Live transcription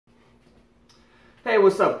Hey,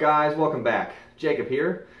 what's up guys? Welcome back. Jacob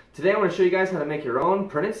here. Today I want to show you guys how to make your own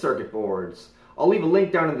printed circuit boards. I'll leave a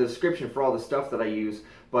link down in the description for all the stuff that I use,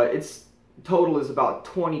 but its total is about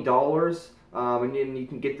 $20, and then you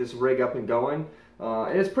can get this rig up and going.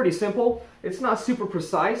 And it's pretty simple. It's not super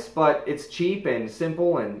precise, but it's cheap and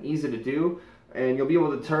simple and easy to do. And you'll be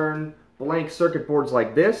able to turn blank circuit boards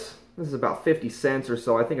like this. This is about 50 cents or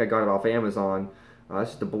so. I think I got it off Amazon.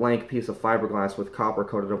 It's just a blank piece of fiberglass with copper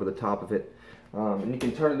coated over the top of it. And you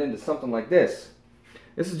can turn it into something like this.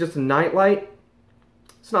 This is just a night light.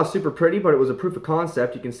 It's not super pretty, but it was a proof of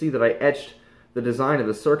concept. You can see that I etched the design of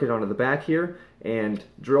the circuit onto the back here and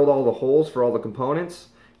drilled all the holes for all the components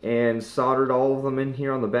and soldered all of them in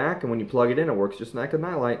here on the back, and when you plug it in, it works just like a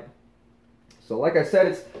night light. So like I said,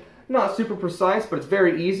 it's not super precise, but it's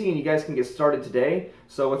very easy and you guys can get started today.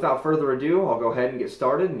 So without further ado, I'll go ahead and get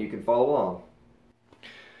started and you can follow along.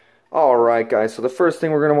 Alright guys, so the first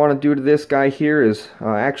thing we're going to want to do to this guy here is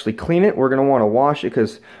actually clean it. We're going to want to wash it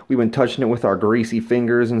because we've been touching it with our greasy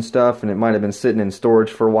fingers and stuff, and it might have been sitting in storage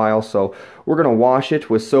for a while. So we're going to wash it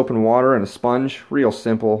with soap and water and a sponge. Real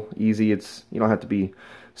simple, easy. You don't have to be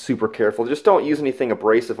super careful. Just don't use anything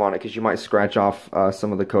abrasive on it because you might scratch off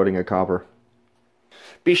some of the coating of copper.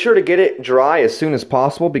 Be sure to get it dry as soon as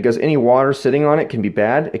possible because any water sitting on it can be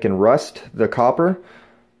bad. It can rust the copper.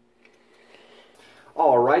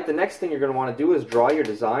 Alright, the next thing you're going to want to do is draw your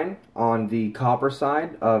design on the copper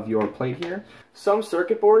side of your plate here. Some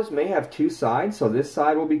circuit boards may have two sides, so this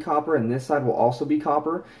side will be copper and this side will also be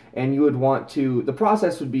copper. And you would want to, the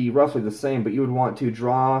process would be roughly the same, but you would want to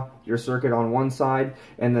draw your circuit on one side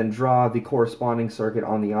and then draw the corresponding circuit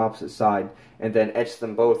on the opposite side and then etch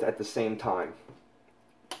them both at the same time.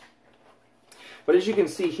 But as you can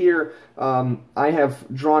see here, I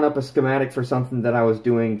have drawn up a schematic for something that I was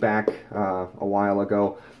doing back a while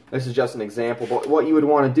ago. This is just an example, but what you would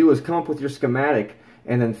want to do is come up with your schematic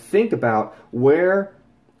and then think about where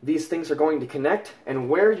these things are going to connect and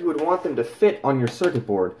where you would want them to fit on your circuit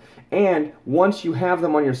board. And once you have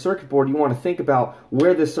them on your circuit board, you want to think about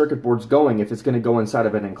where this circuit board's going. If it's going to go inside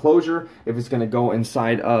of an enclosure, if it's going to go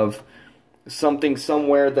inside of something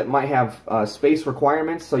somewhere that might have space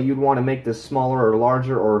requirements, so you'd want to make this smaller or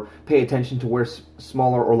larger, or pay attention to where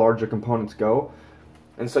smaller or larger components go.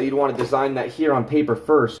 And so you'd want to design that here on paper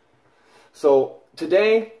first. So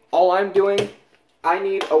today, all I'm doing, I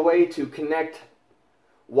need a way to connect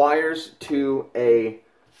wires to a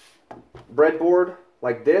breadboard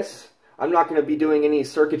like this. I'm not going to be doing any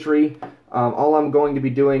circuitry. All I'm going to be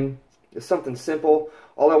doing is something simple.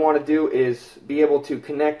 All I want to do is be able to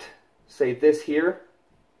connect, say, this here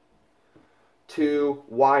to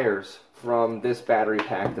wires from this battery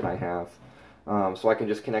pack that I have. So I can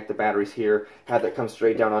just connect the batteries here, have that come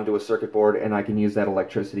straight down onto a circuit board, and I can use that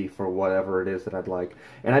electricity for whatever it is that I'd like.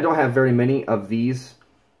 And I don't have very many of these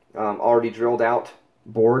already drilled out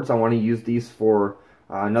boards. I want to use these for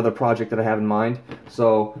another project that I have in mind.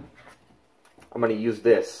 So I'm going to use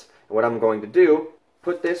this. And what I'm going to do,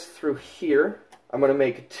 put this through here. I'm going to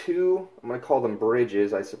make two, I'm going to call them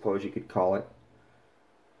bridges, I suppose you could call it.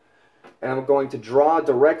 And I'm going to draw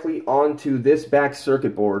directly onto this back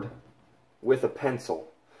circuit board with a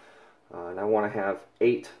pencil. And I want to have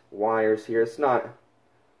 8 wires here. It's not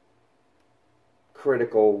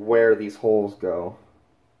critical where these holes go.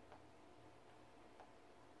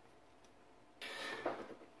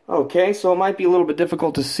 Okay, so it might be a little bit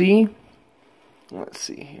difficult to see. Let's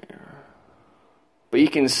see here. But you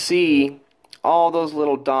can see all those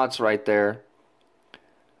little dots right there.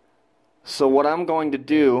 So what I'm going to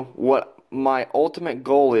do, what my ultimate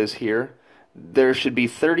goal is here, there should be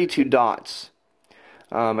 32 dots.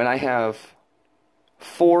 And I have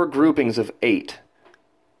 4 groupings of 8.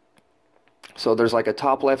 So there's like a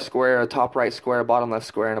top left square, a top right square, a bottom left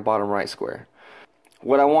square, and a bottom right square.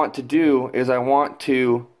 What I want to do is I want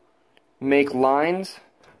to make lines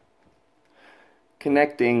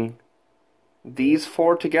connecting these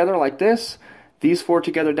 4 together like this, these 4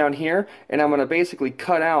 together down here, and I'm going to basically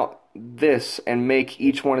cut out this and make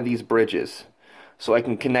each one of these bridges so I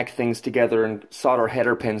can connect things together and solder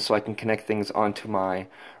header pins so I can connect things onto my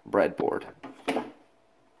breadboard.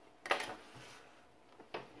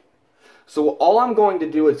 So all I'm going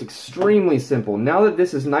to do is extremely simple. Now that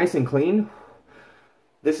this is nice and clean,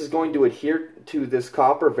 this is going to adhere to this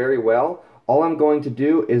copper very well. All I'm going to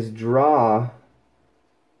do is draw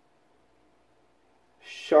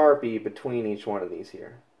Sharpie between each one of these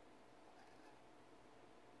here.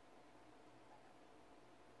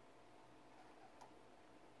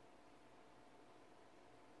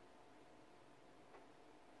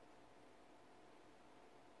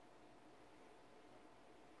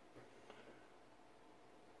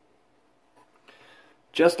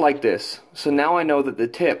 just like this. So now I know that the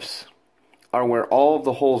tips are where all of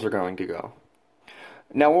the holes are going to go.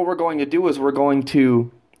 Now what we're going to do is we're going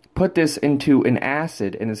to put this into an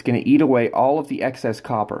acid, and it's going to eat away all of the excess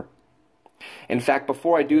copper. In fact,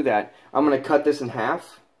 before I do that, I'm going to cut this in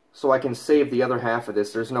half so I can save the other half of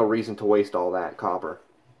this. There's no reason to waste all that copper.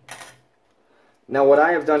 Now what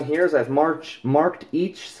I have done here is I've marked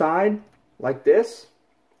each side like this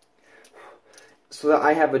so that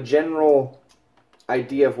I have a general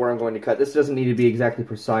idea of where I'm going to cut. This doesn't need to be exactly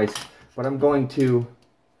precise, but I'm going to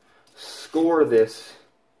score this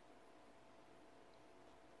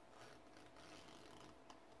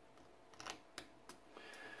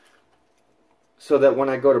so that when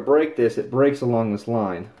I go to break this, it breaks along this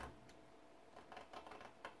line.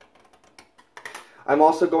 I'm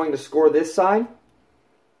also going to score this side,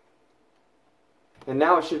 and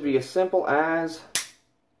now it should be as simple as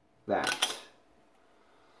that.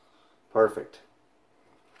 Perfect.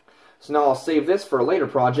 So now I'll save this for a later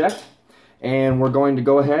project, and we're going to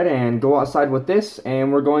go ahead and go outside with this,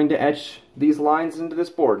 and we're going to etch these lines into this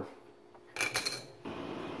board.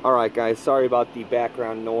 Alright guys, sorry about the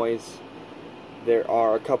background noise. There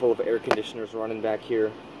are a couple of air conditioners running back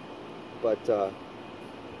here, but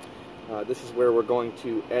this is where we're going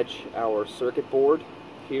to etch our circuit board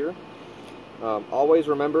here. Always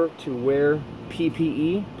remember to wear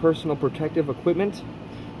PPE, personal protective equipment,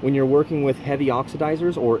 when you're working with heavy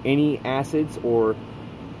oxidizers or any acids or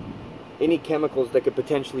any chemicals that could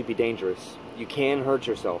potentially be dangerous. You can hurt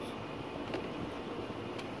yourself.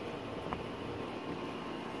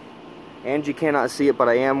 And you cannot see it, but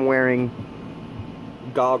I am wearing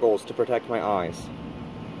goggles to protect my eyes.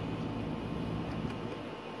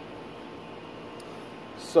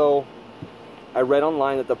 So I read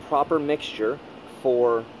online that the proper mixture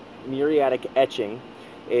for muriatic etching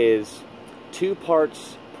is 2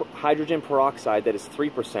 parts hydrogen peroxide, that is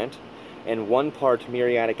 3%, and 1 part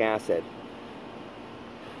muriatic acid.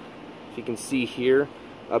 If you can see here,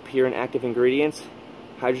 up here in active ingredients,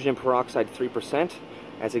 hydrogen peroxide 3%,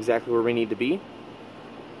 that's exactly where we need to be.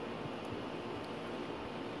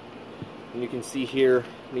 And you can see here,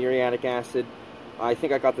 muriatic acid, I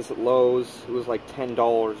think I got this at Lowe's, it was like $10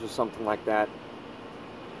 or something like that.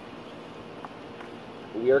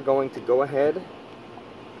 We are going to go ahead,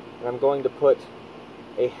 and I'm going to put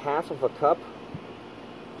a half of a cup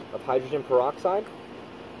of hydrogen peroxide.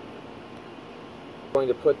 I'm going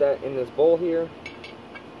to put that in this bowl here,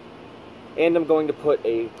 and I'm going to put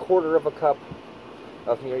a quarter of a cup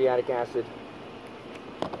of muriatic acid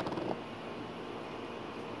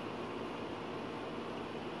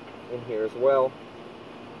in here as well.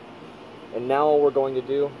 And now all we're going to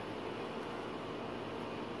do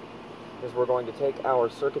is we're going to take our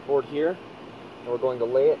circuit board here and we're going to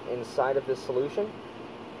lay it inside of this solution.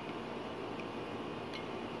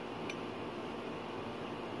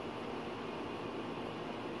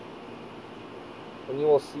 And you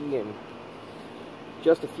will see in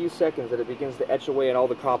just a few seconds that it begins to etch away at all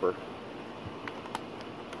the copper.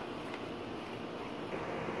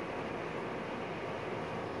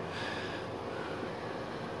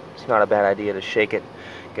 It's not a bad idea to shake it,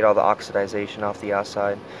 get all the oxidization off the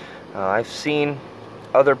outside. I've seen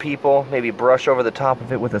other people maybe brush over the top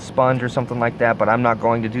of it with a sponge or something like that, but I'm not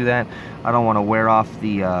going to do that. I don't want to wear off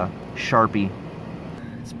the Sharpie.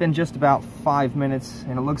 It's been just about 5 minutes,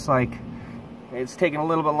 and it looks like it's taken a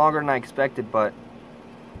little bit longer than I expected, but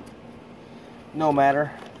no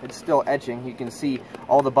matter. It's still etching. You can see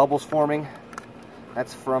all the bubbles forming.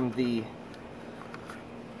 That's from the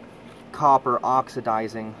copper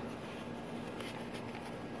oxidizing,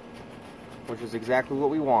 which is exactly what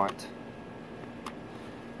we want.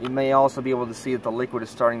 You may also be able to see that the liquid is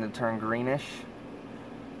starting to turn greenish.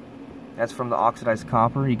 That's from the oxidized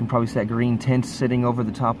copper. You can probably see that green tint sitting over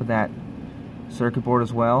the top of that circuit board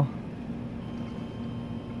as well.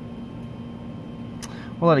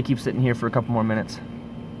 We'll let it keep sitting here for a couple more minutes.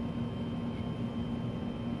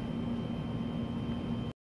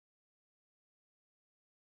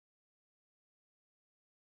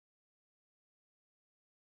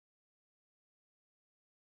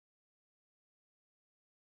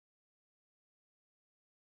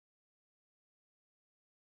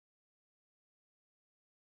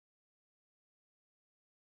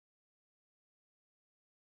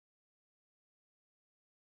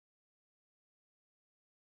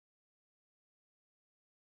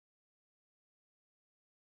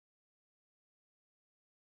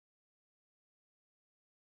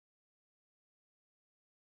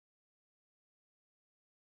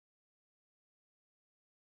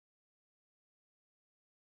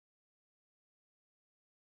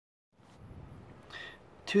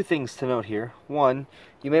 two things to note here. One,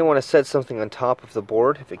 you may want to set something on top of the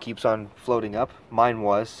board if it keeps on floating up. Mine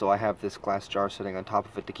was, so I have this glass jar sitting on top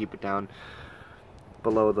of it to keep it down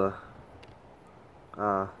below the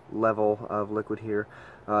level of liquid here.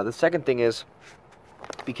 The second thing is,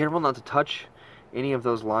 be careful not to touch any of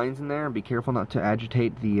those lines in there, and be careful not to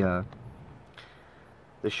agitate the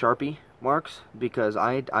Sharpie marks, because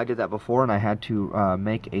I did that before and I had to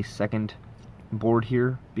make a second board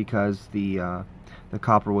here because the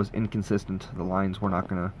copper was inconsistent. The lines were not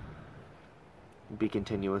going to be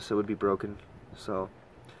continuous, it would be broken. So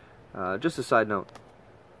just a side note.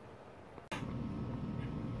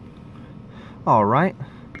 Alright,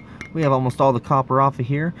 we have almost all the copper off of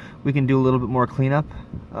here. We can do a little bit more cleanup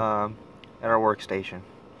at our workstation.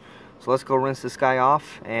 So let's go rinse this guy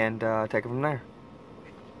off and take it from there.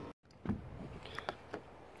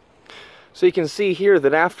 So you can see here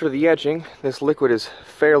that after the etching, this liquid is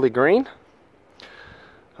fairly green.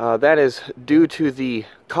 That is due to the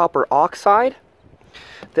copper oxide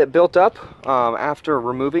that built up after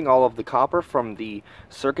removing all of the copper from the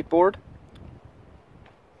circuit board.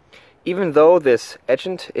 Even though this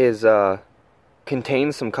etchant is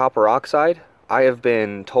contains some copper oxide, I have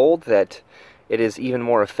been told that it is even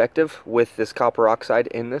more effective with this copper oxide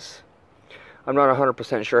in this. I'm not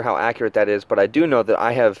 100% sure how accurate that is, but I do know that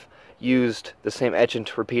I have used the same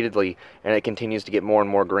etchant repeatedly and it continues to get more and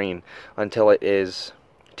more green until it is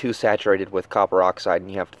too saturated with copper oxide and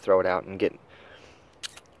you have to throw it out and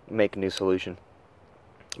make a new solution.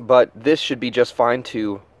 But this should be just fine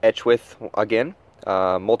to etch with again.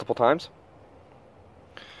 Multiple times.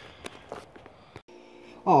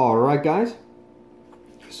 Alright guys,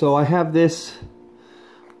 so I have this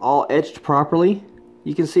all etched properly.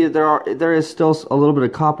 You can see that there is still a little bit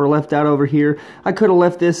of copper left out over here. I could have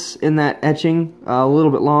left this in that etching a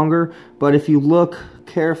little bit longer, but if you look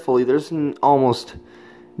carefully, there's almost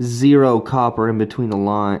zero copper in between the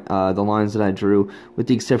lines that I drew, with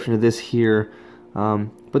the exception of this here.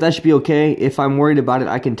 But that should be okay. If I'm worried about it,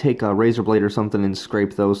 I can take a razor blade or something and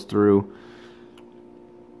scrape those through.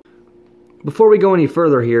 Before we go any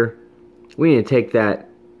further here, we need to take that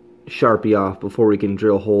Sharpie off before we can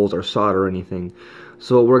drill holes or solder anything.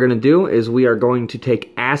 So what we're going to do is we are going to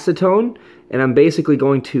take acetone, and I'm basically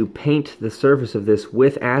going to paint the surface of this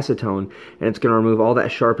with acetone, and it's going to remove all that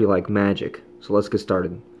Sharpie like magic. So let's get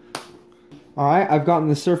started. Alright, I've gotten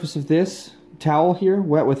the surface of this towel here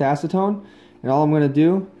wet with acetone. And all I'm going to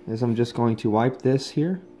do is I'm just going to wipe this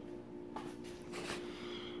here.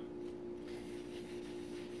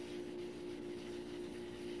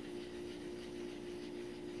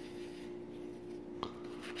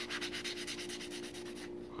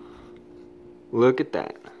 Look at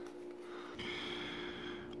that.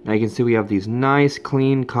 Now you can see we have these nice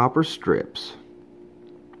clean copper strips.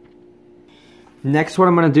 Next, what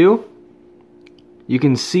I'm going to do, you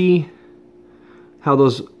can see how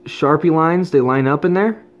those Sharpie lines, they line up in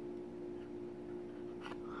there.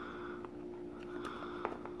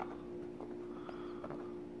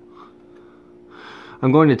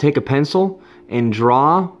 I'm going to take a pencil and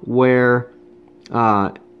draw where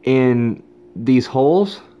in these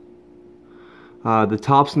holes, the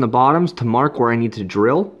tops and the bottoms, to mark where I need to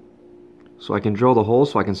drill, so I can drill the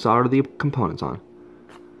holes so I can solder the components on.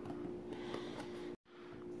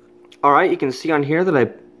 Alright, you can see on here that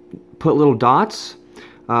I put little dots.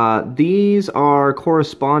 These are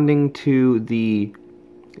corresponding to the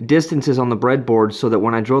distances on the breadboard, so that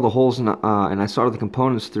when I drill the holes and I solder the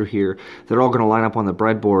components through here, they're all going to line up on the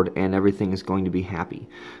breadboard and everything is going to be happy.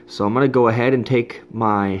 So I'm going to go ahead and take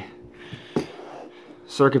my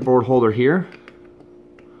circuit board holder here,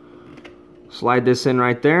 slide this in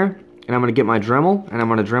right there, and I'm going to get my Dremel and I'm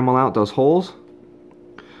going to Dremel out those holes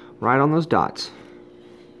right on those dots.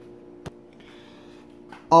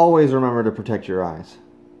 Always remember to protect your eyes.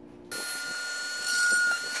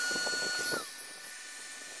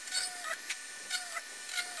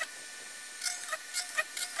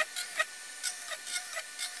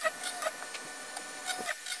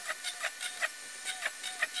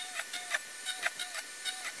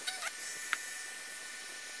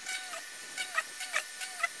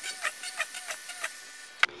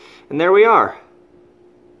 And there we are.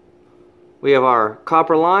 We have our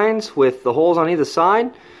copper lines with the holes on either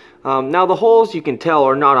side. Now the holes, you can tell,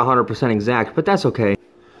 are not 100% exact, but that's okay.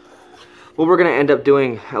 What we're going to end up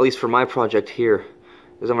doing, at least for my project here,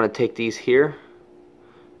 is I'm going to take these here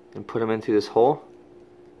and put them into this hole.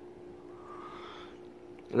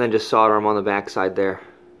 And then just solder them on the back side there.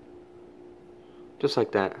 Just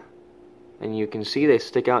like that. And you can see they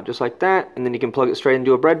stick out just like that, and then you can plug it straight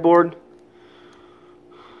into a breadboard.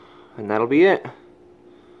 And that'll be it.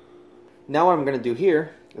 Now what I'm going to do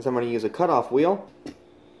here is I'm going to use a cutoff wheel.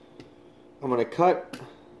 I'm going to cut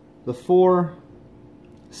the 4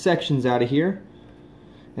 sections out of here,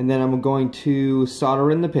 and then I'm going to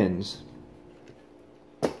solder in the pins.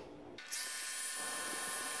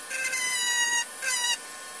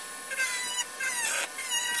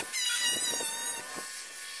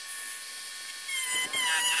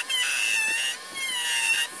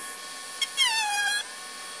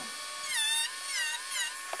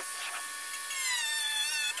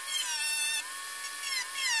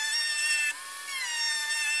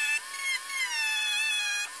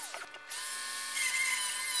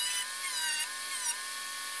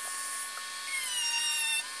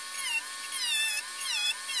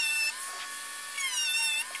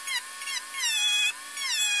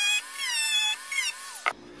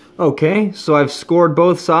 Okay, so I've scored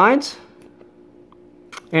both sides,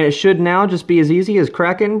 and it should now just be as easy as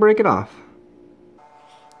crack it and break it off.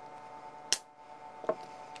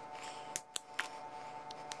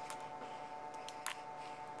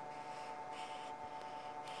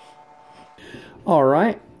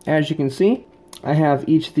 Alright, as you can see, I have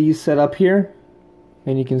each of these set up here,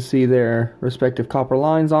 and you can see their respective copper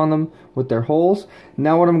lines on them with their holes.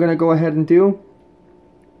 Now what I'm going to go ahead and do,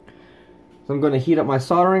 I'm going to heat up my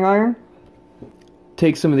soldering iron,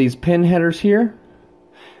 take some of these pin headers here,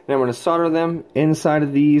 and I'm going to solder them inside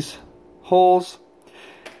of these holes,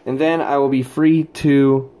 and then I will be free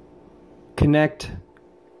to connect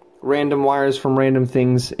random wires from random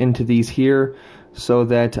things into these here so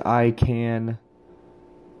that I can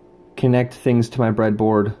connect things to my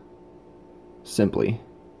breadboard simply.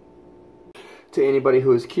 To anybody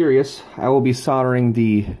who is curious, I will be soldering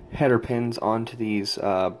the header pins onto these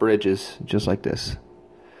bridges just like this.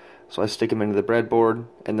 So I stick them into the breadboard,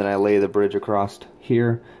 and then I lay the bridge across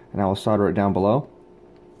here, and I will solder it down below,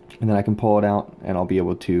 and then I can pull it out and I'll be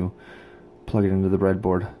able to plug it into the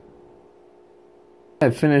breadboard.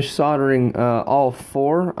 I've finished soldering all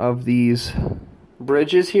 4 of these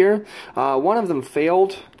bridges here. One of them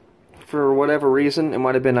failed for whatever reason. It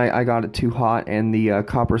might have been I got it too hot and the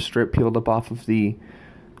copper strip peeled up off of the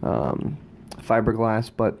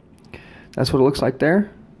fiberglass, but that's what it looks like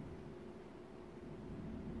there.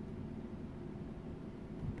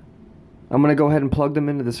 I'm going to go ahead and plug them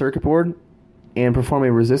into the circuit board and perform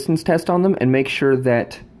a resistance test on them and make sure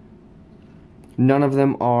that none of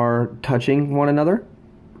them are touching one another,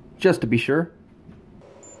 just to be sure.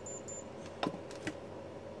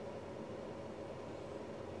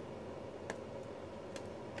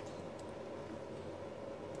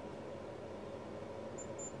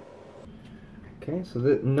 Okay, so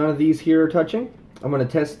none of these here are touching. I'm going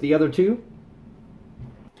to test the other 2.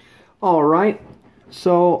 Alright,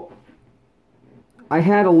 so I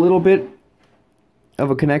had a little bit of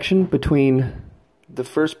a connection between the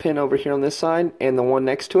first pin over here on this side and the one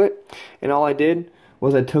next to it, and all I did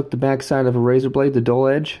was I took the back side of a razor blade, the dull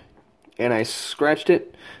edge, and I scratched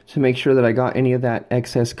it to make sure that I got any of that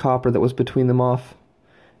excess copper that was between them off,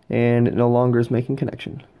 and it no longer is making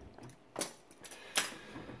connection.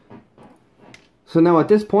 So now at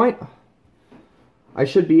this point, I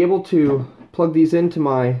should be able to plug these into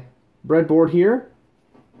my breadboard here.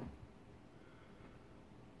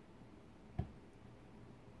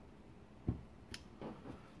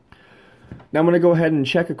 Now I'm going to go ahead and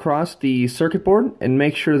check across the circuit board and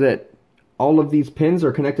make sure that all of these pins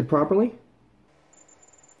are connected properly.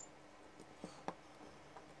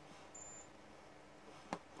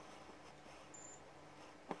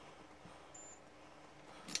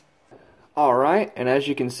 Alright, and as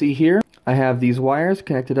you can see here, I have these wires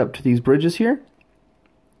connected up to these bridges here,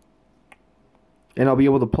 and I'll be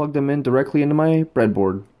able to plug them in directly into my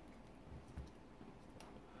breadboard.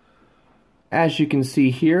 As you can see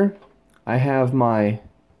here, I have my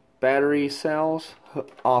battery cells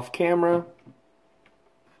off camera,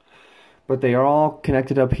 but they are all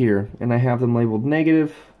connected up here, and I have them labeled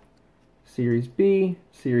negative, series B,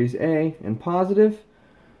 series A, and positive.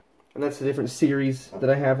 And that's the different series that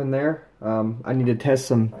I have in there. I need to test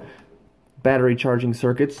some battery charging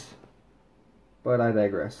circuits, but I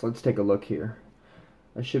digress. Let's take a look here.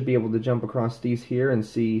 I should be able to jump across these here and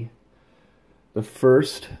see the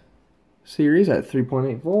first series at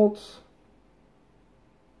 3.8 volts.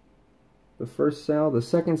 The first cell. The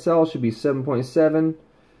second cell should be 7.7,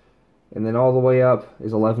 and then all the way up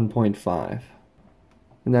is 11.5.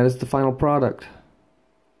 And that is the final product.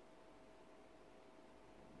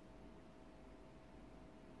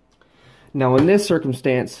 Now in this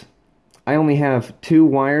circumstance, I only have 2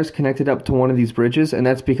 wires connected up to one of these bridges, and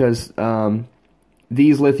that's because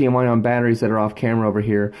these lithium-ion batteries that are off camera over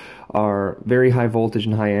here are very high voltage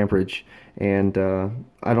and high amperage, and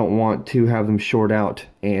I don't want to have them short out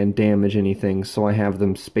and damage anything, so I have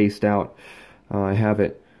them spaced out. I have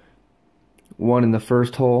it one in the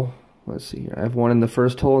first hole. Let's see here. I have one in the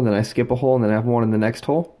first hole, and then I skip a hole, and then I have one in the next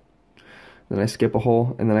hole. Then I skip a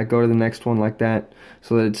hole, and then I go to the next one like that,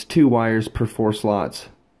 so that it's 2 wires per 4 slots.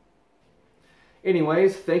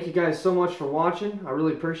 Anyways, thank you guys so much for watching. I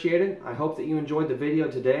really appreciate it. I hope that you enjoyed the video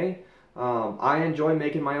today. I enjoy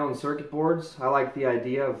making my own circuit boards. I like the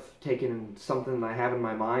idea of taking something that I have in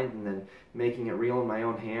my mind and then making it real in my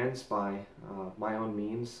own hands by my own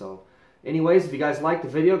means. So anyways, if you guys liked the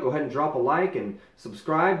video, go ahead and drop a like and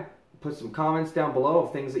subscribe. Put some comments down below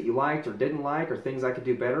of things that you liked or didn't like or things I could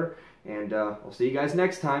do better. And I'll see you guys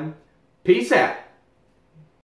next time. Peace out.